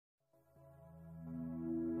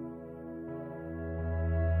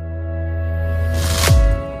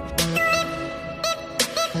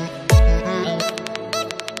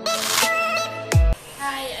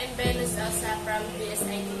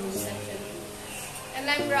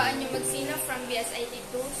I'm Raan Yumagsina from BSIT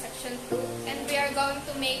 2, Section 2, and we are going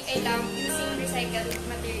to make a lamp using recycled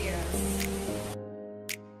materials.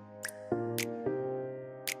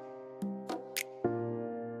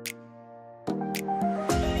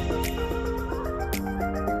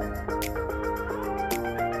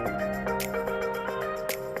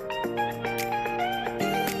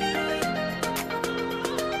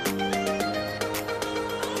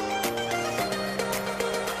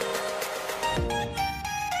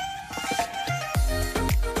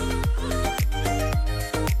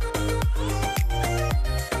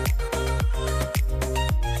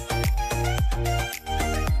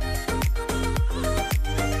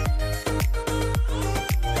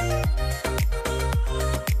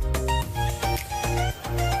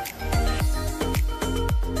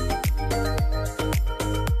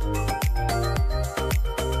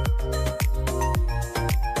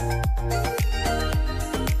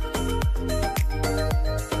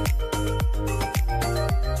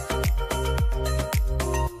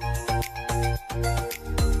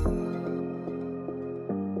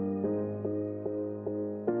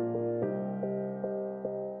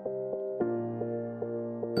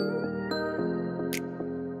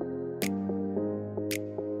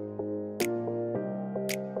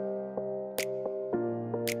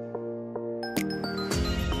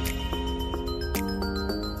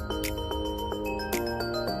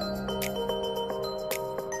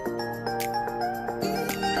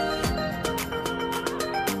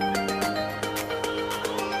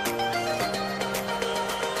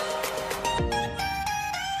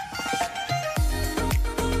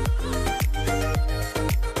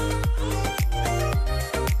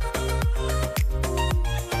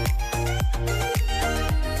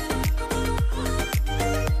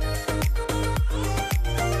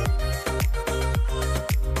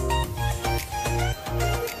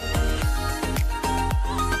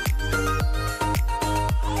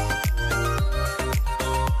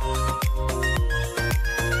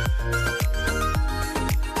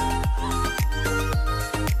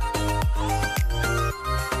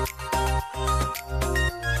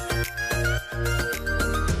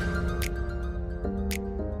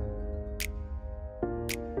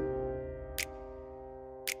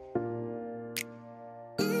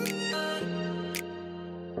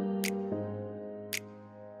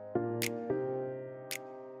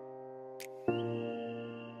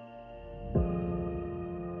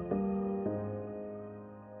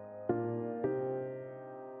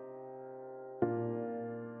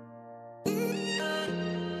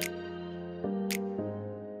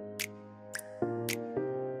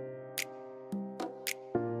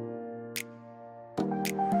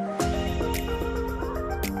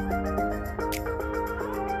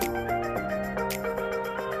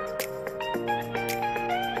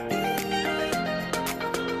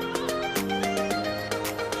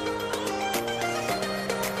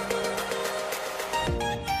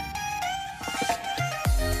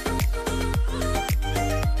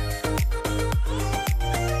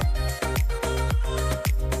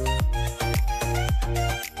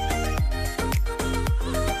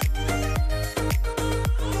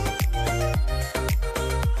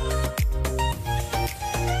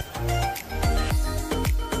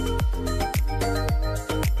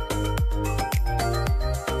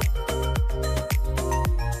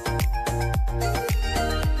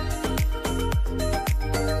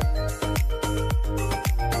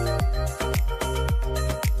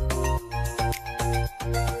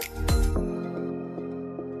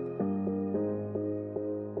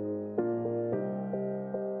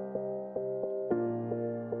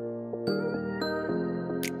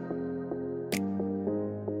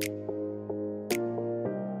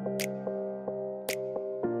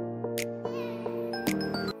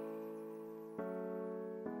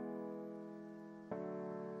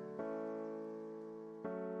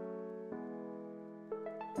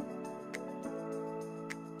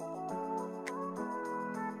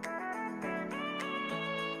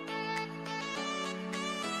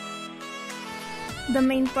 The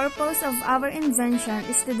main purpose of our invention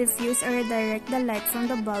is to diffuse or redirect the light from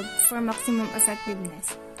the bulb for maximum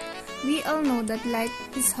effectiveness. We all know that light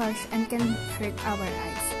is harsh and can hurt our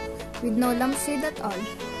eyes. With no lampshade at all,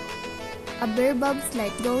 a bare bulb's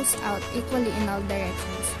light goes out equally in all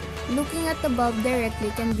directions. Looking at the bulb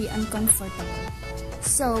directly can be uncomfortable.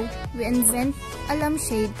 So, we invent a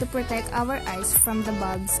lampshade to protect our eyes from the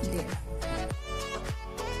bulb's glare.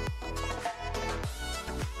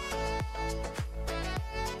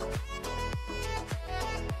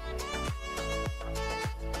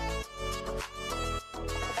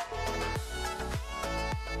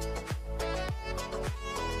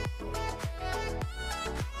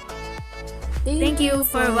 Thank you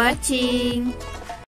for watching!